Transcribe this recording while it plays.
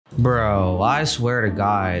Bro, I swear to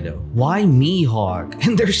God, why Mihawk?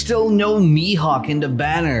 And there's still no Mihawk in the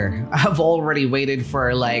banner. I've already waited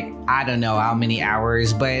for like, I don't know how many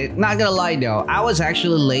hours, but not gonna lie though, I was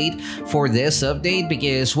actually late for this update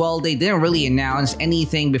because, well, they didn't really announce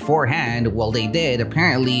anything beforehand. Well, they did,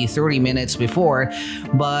 apparently 30 minutes before,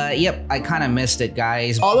 but yep, I kind of missed it,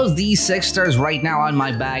 guys. All of these 6 stars right now on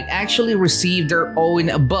my bag actually received their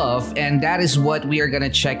own buff, and that is what we are gonna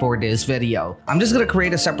check for this video. I'm just gonna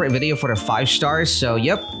create a separate video for the 5 stars, so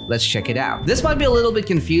yep, let's check it out. This might be a little bit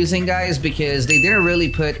confusing, guys, because they didn't really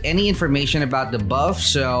put any information about the buff,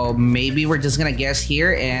 so maybe we're just gonna guess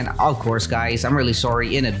here. And of course, guys, I'm really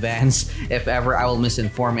sorry in advance if ever I will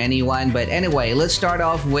misinform anyone, but anyway, let's start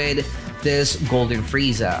off with this Golden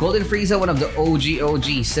Frieza. Golden Frieza, one of the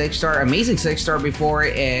OG 6-star, amazing 6-star before,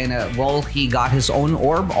 and well, he got his own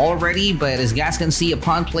orb already, but as you guys can see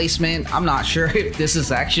upon placement, I'm not sure if this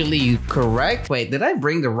is actually correct. Wait, did I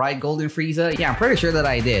bring the right Golden Frieza? Yeah, I'm pretty sure that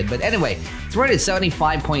I did, but anyway,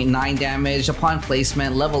 375.9 damage upon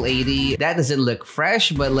placement, level 80. That doesn't look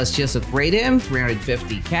fresh, but let's just upgrade him.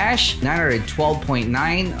 350 cash,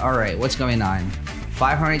 912.9. All right, what's going on?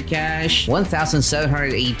 500 cash,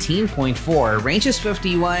 1718.4, range is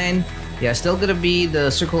 51. Yeah, still gonna be the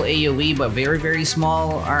circle AoE, but very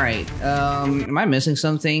small. All right, am I missing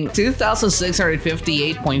something?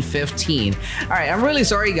 2658.15. All right, I'm really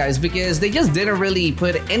sorry, guys, because they just didn't really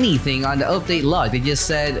put anything on the update log. They just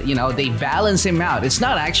said, you know, they balance him out. It's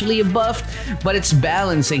not actually a buff, but it's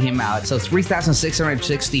balancing him out. So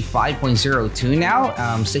 3665.02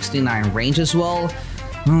 now, 69 range as well.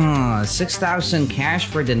 6,000 cash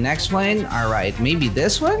for the next one. All right, maybe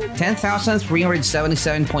this one.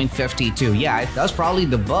 10,377.52. Yeah, that was probably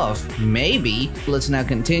the buff. Maybe. Let's now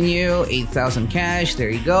continue. 8,000 cash.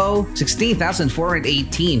 There you go.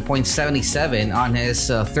 16,418.77 on his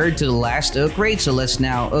third to the last upgrade. So let's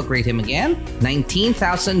now upgrade him again.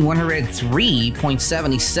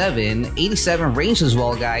 19,103.77. 87 range as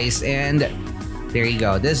well, guys. And there you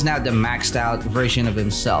go. This is now the maxed out version of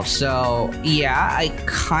himself. So yeah, I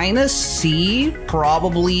kind of see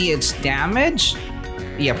probably its damage.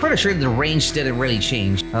 Yeah, pretty sure the range didn't really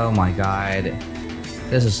change. Oh my God.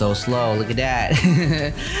 This is so slow. Look at that.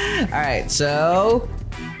 All right, so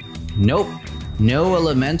nope. No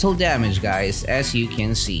elemental damage, guys, as you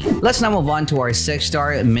can see. Let's now move on to our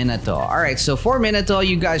 6-star Minato. Alright, so for Minato,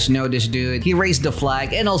 you guys know this dude. He raised the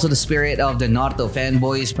flag and also the spirit of the Naruto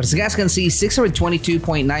fanboys. But as you guys can see,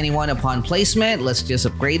 622.91 upon placement. Let's just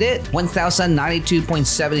upgrade it.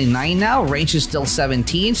 1092.79 now. Range is still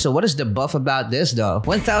 17. So what is the buff about this though?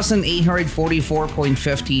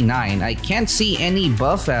 1844.59. I can't see any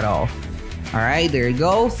buff at all. All right, there you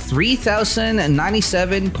go.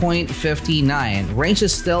 3,097.59. Range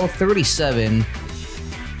is still 37.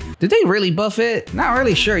 Did they really buff it? Not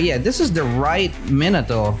really sure. Yeah, this is the right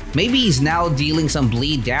Minato. Maybe he's now dealing some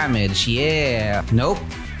bleed damage. Yeah. Nope.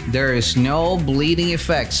 There is no bleeding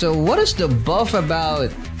effect. So what is the buff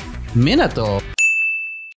about Minato?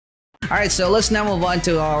 Alright, so let's now move on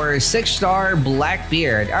to our 6-star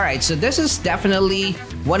Blackbeard. Alright, so this is definitely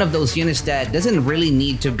one of those units that doesn't really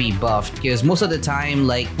need to be buffed because most of the time,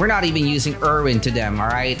 like, we're not even using Irwin to them,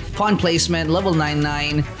 alright? Pawn placement, level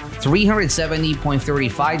 99,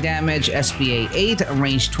 370.35 damage, SPA 8,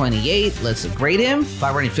 range 28. Let's upgrade him.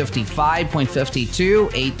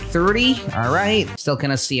 555.52, 830. Alright, still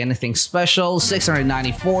cannot see anything special.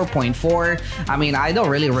 694.4. I mean, I don't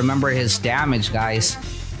really remember his damage, guys.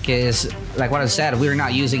 Because, like what I said, we're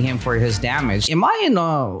not using him for his damage. Am I in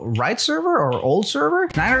a right server or old server?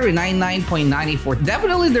 999.94.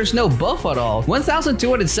 Definitely there's no buff at all.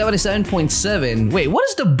 1,277.7. Wait, what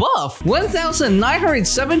is the buff?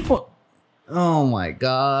 1,907. Oh my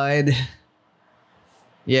God.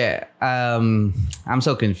 Yeah, I'm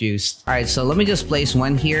so confused. All right, so let me just place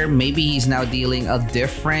one here. Maybe he's now dealing a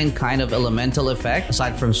different kind of elemental effect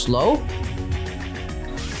aside from slow.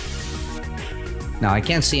 No, I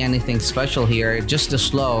can't see anything special here, just the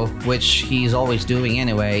slow, which he's always doing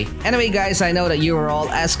anyway. Anyway, guys, I know that you are all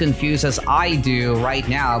as confused as I do right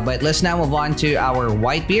now, but let's now move on to our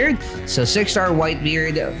Whitebeard. So 6-star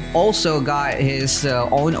Whitebeard also got his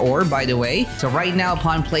own orb, by the way. So right now,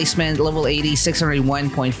 upon placement, level 80,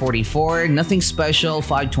 601.44, nothing special,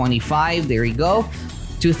 525, there you go.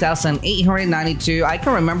 2,892. I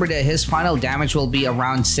can remember that his final damage will be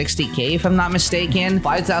around 60k if I'm not mistaken.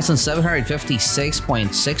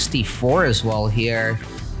 5,756.64 as well here.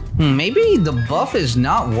 Maybe the buff is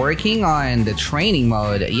not working on the training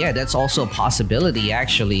mode. Yeah, that's also a possibility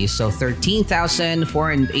actually. So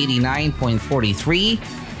 13,489.43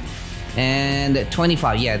 and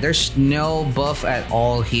 25. Yeah, there's no buff at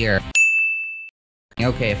all here.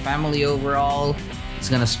 Okay, family overall. It's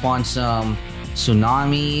gonna spawn some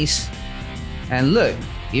tsunamis. And look,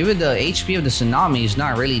 even the HP of the tsunami is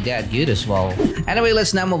not really that good as well. Anyway,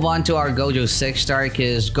 let's now move on to our Gojo 6-star,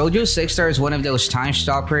 because Gojo 6-star is one of those time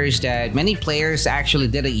stoppers that many players actually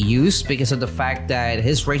didn't use because of the fact that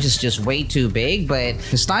his range is just way too big, but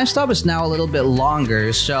his time stop is now a little bit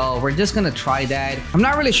longer, so we're just gonna try that. I'm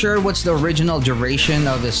not really sure what's the original duration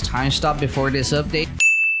of his time stop before this update,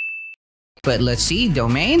 but let's see.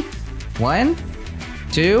 Domain 1,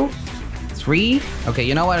 2, 3. Okay,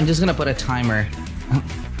 you know what? I'm just gonna put a timer.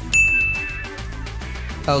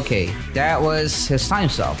 Okay, that was his time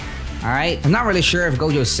stop. Alright, I'm not really sure if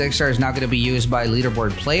Gojo 6-star is not going to be used by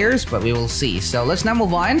leaderboard players, but we will see. So let's now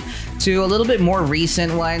move on to a little bit more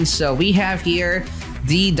recent ones. So we have here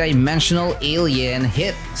the Dimensional Alien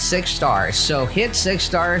Hit 6-star. So Hit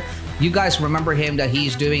 6-star, you guys remember him that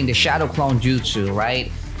he's doing the Shadow Clone Jutsu,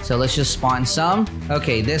 right? So let's just spawn some.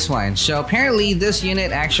 Okay, this one. So apparently this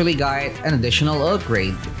unit actually got an additional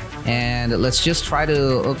upgrade. And let's just try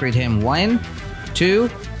to upgrade him. 1, 2,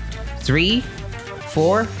 3,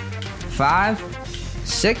 4, 5,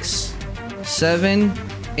 6, 7,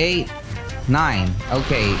 8, 9.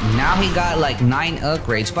 Okay, now he got like 9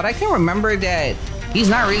 upgrades, but I can remember that he's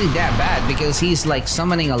not really that bad because he's like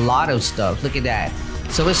summoning a lot of stuff. Look at that.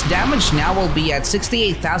 So his damage now will be at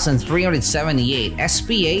 68,378.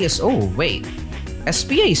 SPA is, oh wait,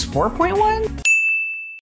 SPA is 4.1?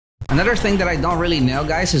 Another thing that I don't really know,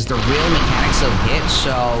 guys, is the real mechanics of Hit.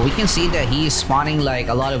 So we can see that he's spawning like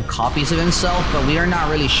a lot of copies of himself, but we are not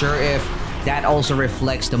really sure if that also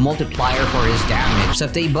reflects the multiplier for his damage. So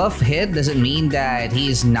if they buff Hit, does it mean that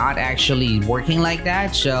he's not actually working like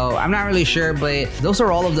that? So I'm not really sure, but those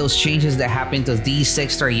are all of those changes that happened to these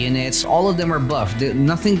 6-star units. All of them are buffed.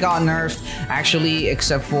 Nothing got nerfed actually,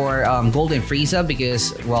 except for Golden Frieza,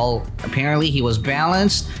 because, well, apparently he was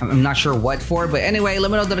balanced. I'm not sure what for, but anyway, let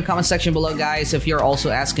me know in the comment section below, guys, if you're also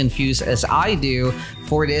as confused as I do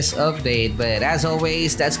for this update. But as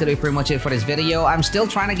always, that's gonna be pretty much it for this video. I'm still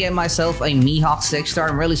trying to get myself a Mihawk 6-star.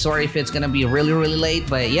 I'm really sorry if it's gonna be really late,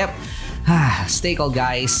 but yep. Stay cool,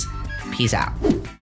 guys. Peace out.